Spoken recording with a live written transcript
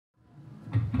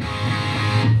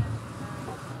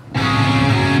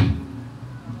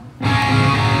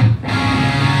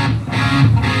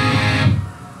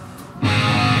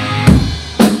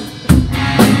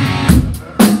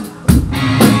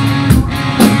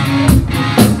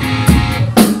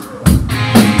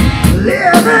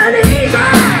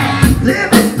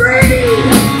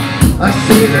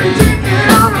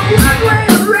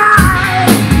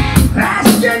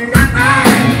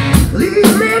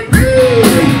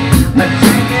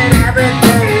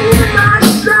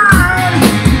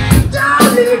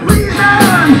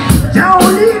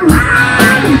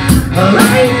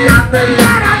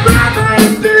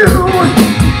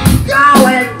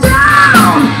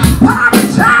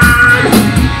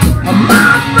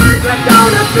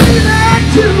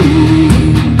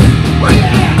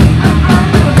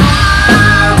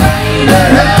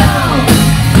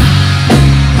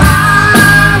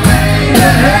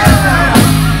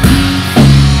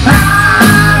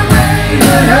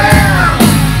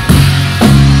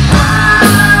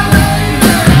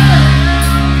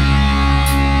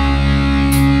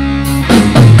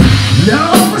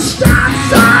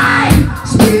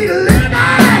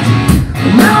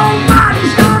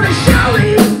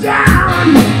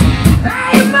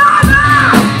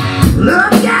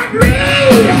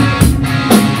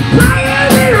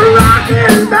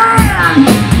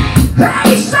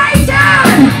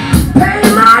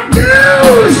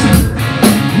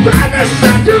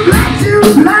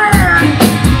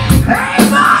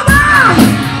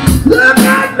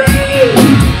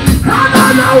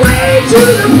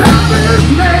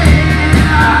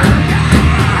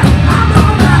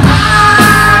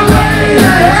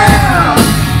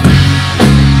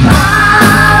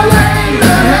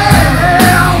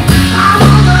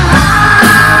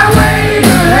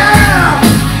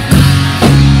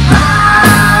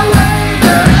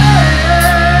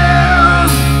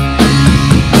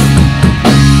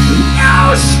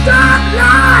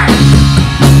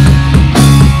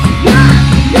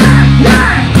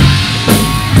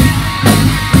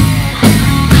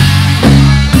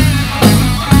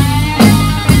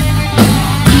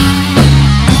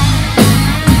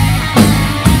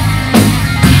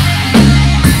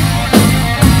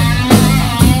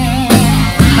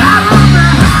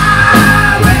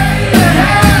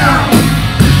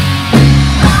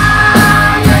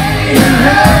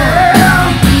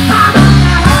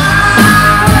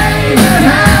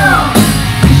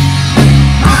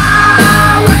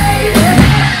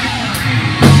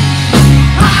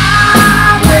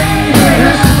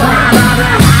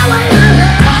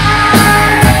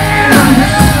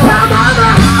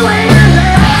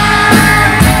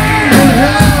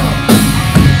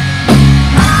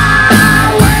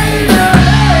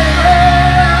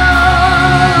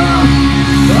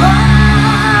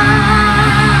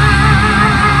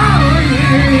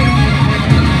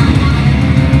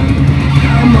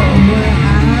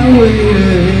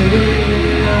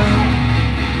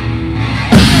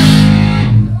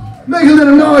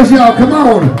y'all. Come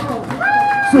on.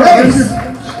 Hey.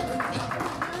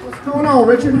 What's going on,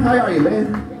 Richard? How are you,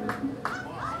 man?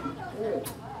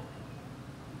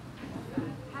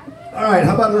 All right,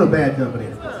 how about a little bad company?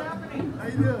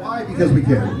 Why? Because we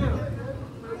can.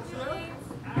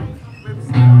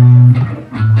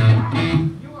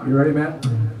 You ready, Matt?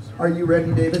 Are you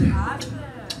ready, David?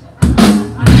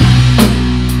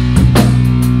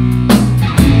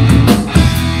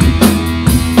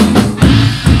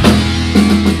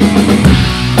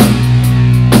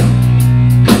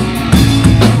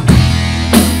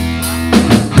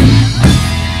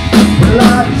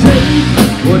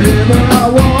 Whatever I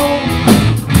want,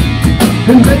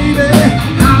 and baby,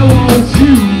 I want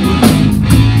you.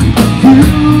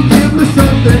 You give me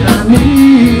something I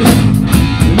need.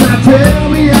 Now tell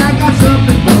me I got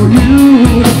something for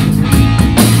you.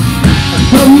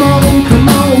 Come on, come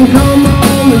on, come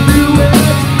on and do it.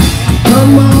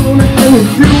 Come on and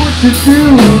do what you do.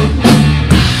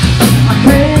 I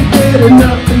can't get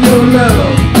enough of your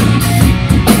love.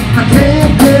 I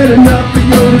can't get enough of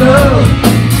your love.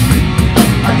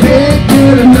 I can't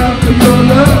get enough of your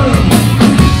love.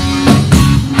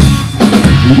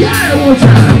 Yeah, one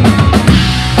time.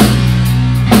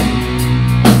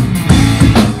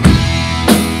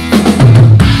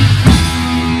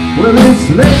 Well, it's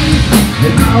late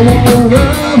and I won't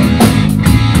run.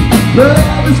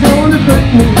 Love is gonna break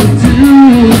me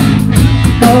too.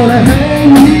 Gonna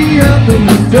hang me up in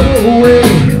the doorway.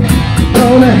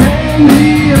 Gonna hang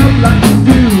me up like you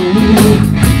do.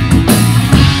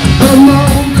 Come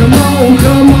on, come on,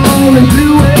 come on and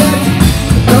do it.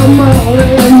 Come on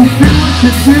and do what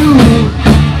you do.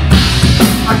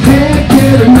 I can't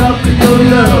get enough of your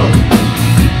love.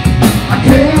 I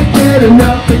can't get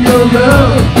enough of your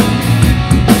love.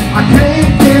 I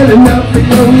can't get enough of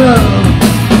your love.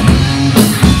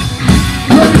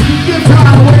 Where's the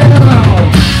guitar? Well,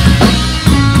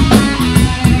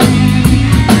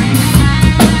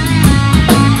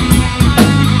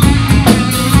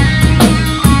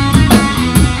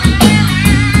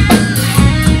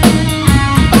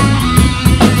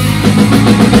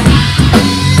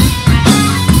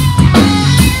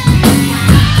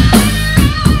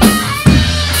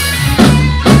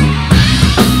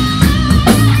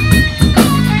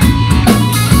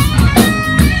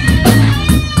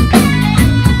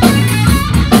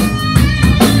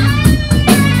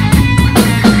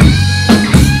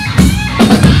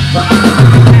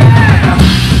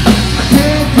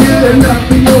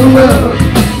 enough of your love.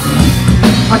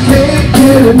 I can't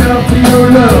get enough of your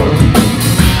love.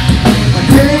 I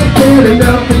can't get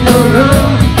enough of your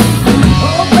love.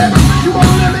 Oh, baby, you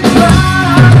won't let me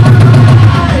cry.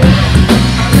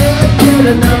 I can't get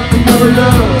enough of your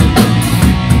love.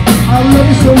 I love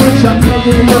you so much, I can't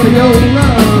get enough of your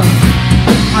love.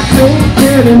 I can't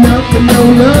get enough of your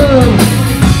love.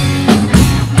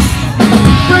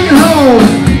 Bring it home.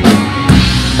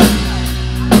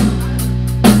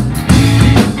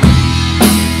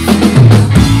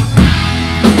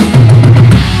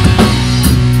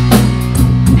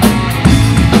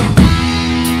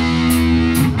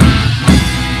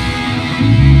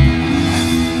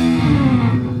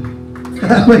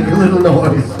 Make a little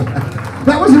noise.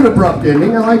 That was an abrupt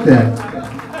ending. I like that.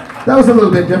 That was a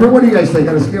little bit different. What do you guys think?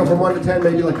 On a scale from 1 to 10,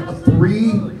 maybe like a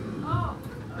 3?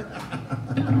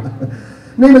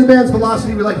 Name of the band's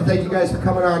Velocity. We'd like to thank you guys for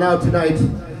coming on out tonight.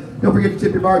 Don't forget to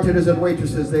tip your bartenders and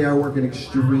waitresses. They are working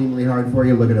extremely hard for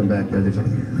you. Look at them back there. They're just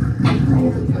all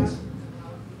over the place.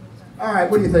 All right,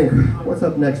 what do you think? What's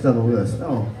up next on the list?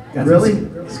 Oh, really?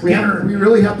 We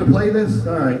really have to play this?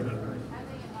 All right.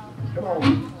 Come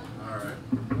on.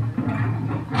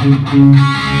 Turn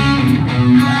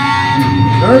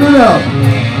it up.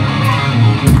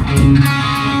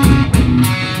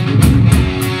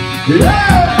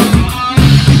 Yeah!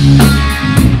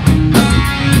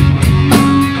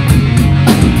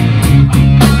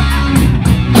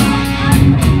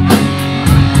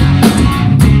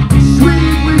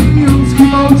 Sweet wheels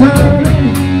keep on turning,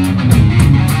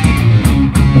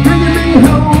 bringing me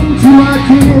home to my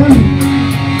kin.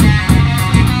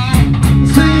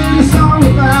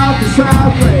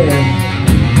 Southland.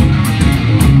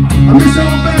 I miss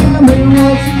old family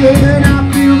once again. I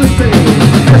feel the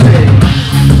same.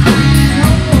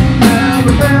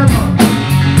 Alabama,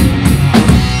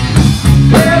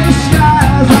 where the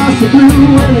skies are so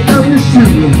blue and the earth is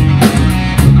true.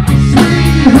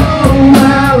 Sweet home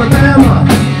Alabama,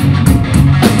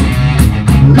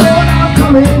 Lord, I'm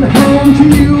coming home to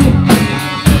you.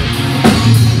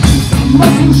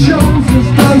 Muscle shows has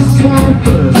done swamp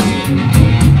first.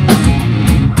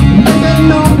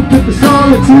 Know to put the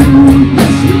song or two.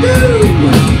 Yes, you do.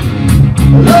 I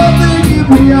love that you give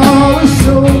me all.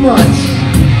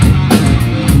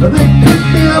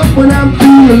 when I'm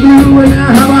feeling blue. And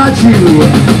now how about you?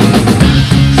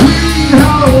 Sweet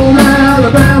home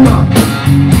Alabama,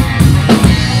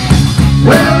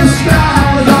 where the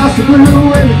skies are so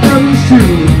blue and the thunder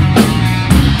true.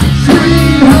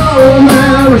 Sweet home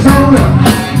Arizona,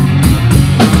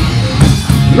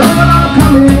 Lord, I'm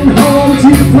coming home to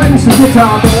you playing some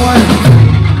guitar, boy.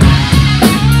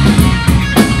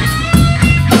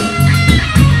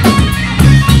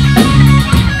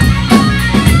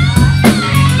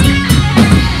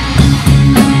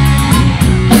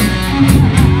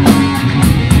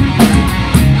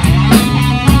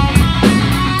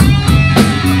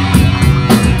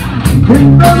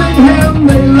 In Birmingham,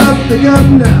 they loved the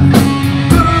governor.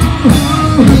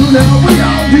 Now we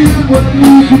all did what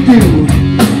we could do.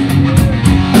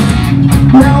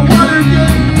 Now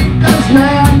Watergate does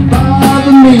not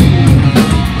bother me.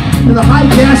 And the high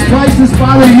gas prices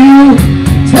bother you.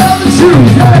 Tell the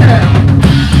truth, yeah.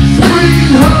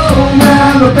 Sweet home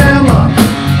Alabama,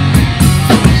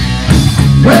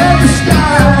 where the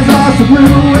skies are so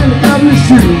blue and the governor's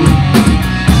true.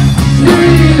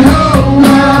 Sweet home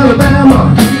Alabama,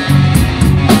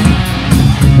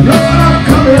 Lord, I'm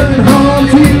coming home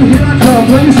to you. Here I come,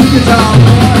 play me some guitar,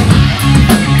 boy.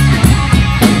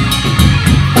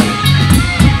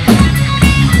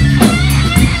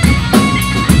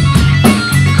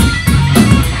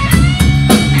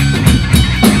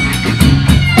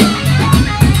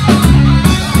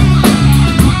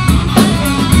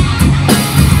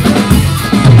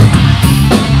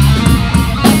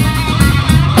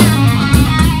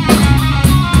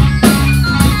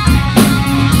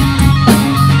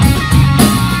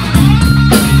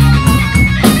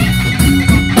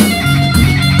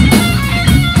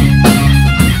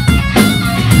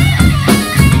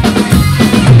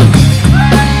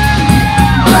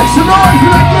 Some noise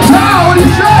for that guitar, what do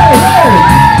you say? Hey!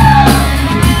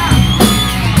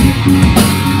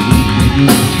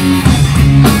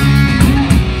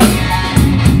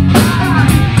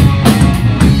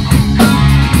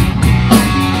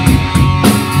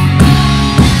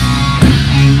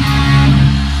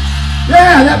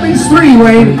 Yeah, that means 3,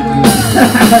 Wayne.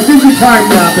 Good guitar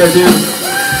out there, dude.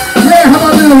 Yeah, how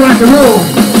about a little rock and roll?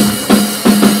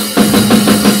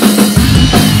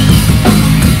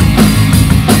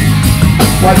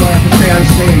 Why do I have to stay on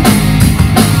stage?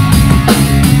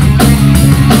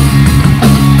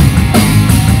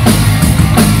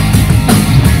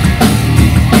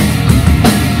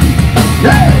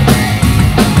 Yeah!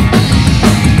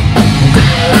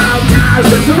 Oh, guys,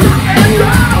 it's a rock and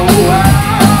roll!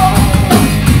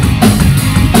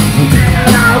 Oh,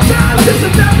 guys, it's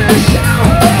another show!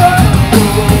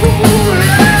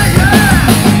 Yeah, yeah!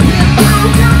 Oh,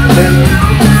 guys,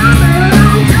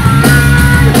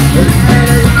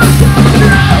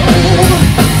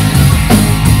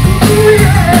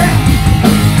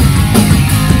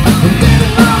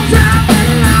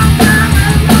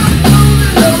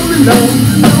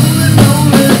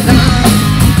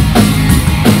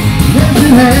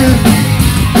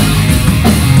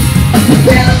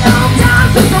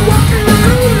 it's a rock and roll!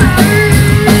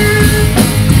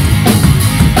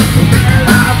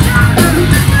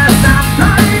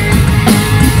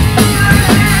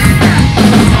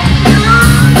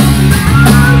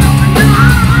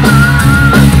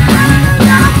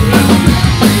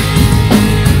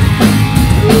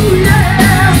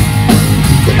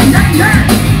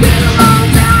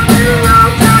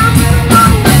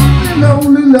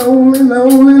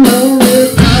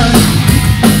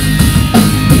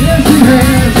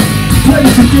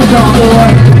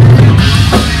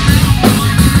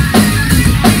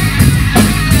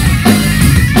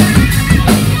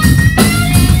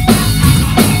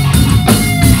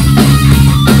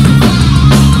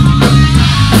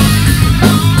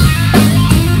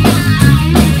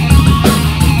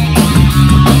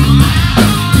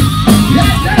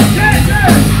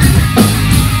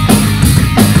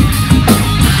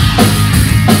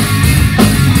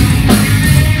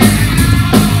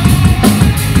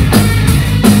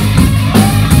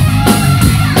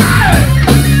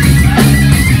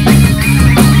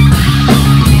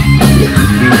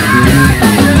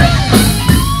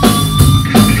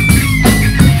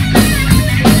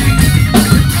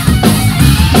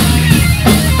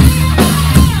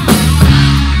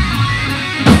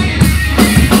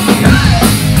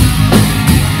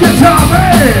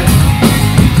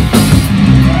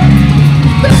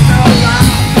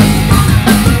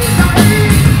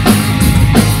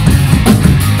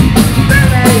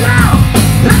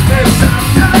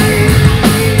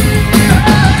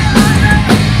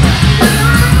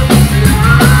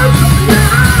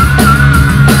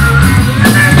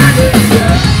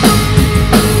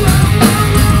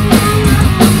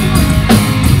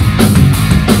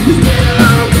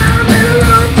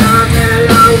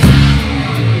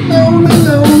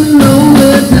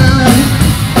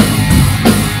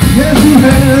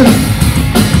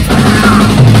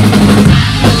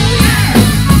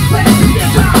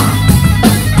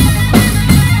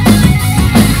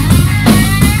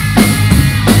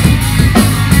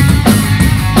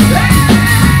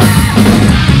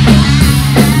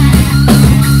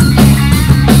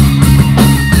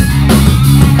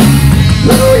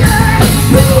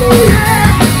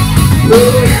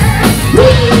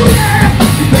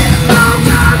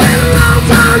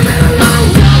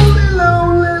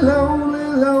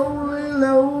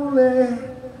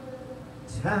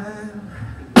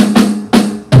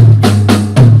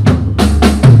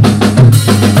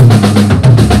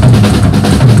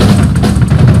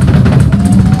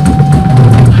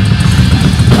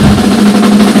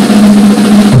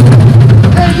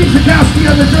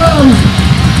 On the drums.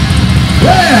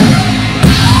 Yeah.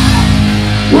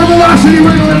 We're Velocity.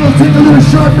 We're going to take a little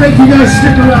short break. You guys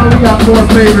stick around. We got more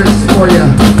favorites for you.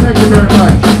 Thank you very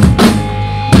much.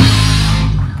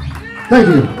 Thank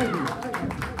you.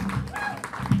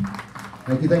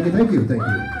 Thank you, thank you, thank you, thank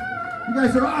you. You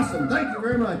guys are awesome. Thank you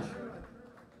very much.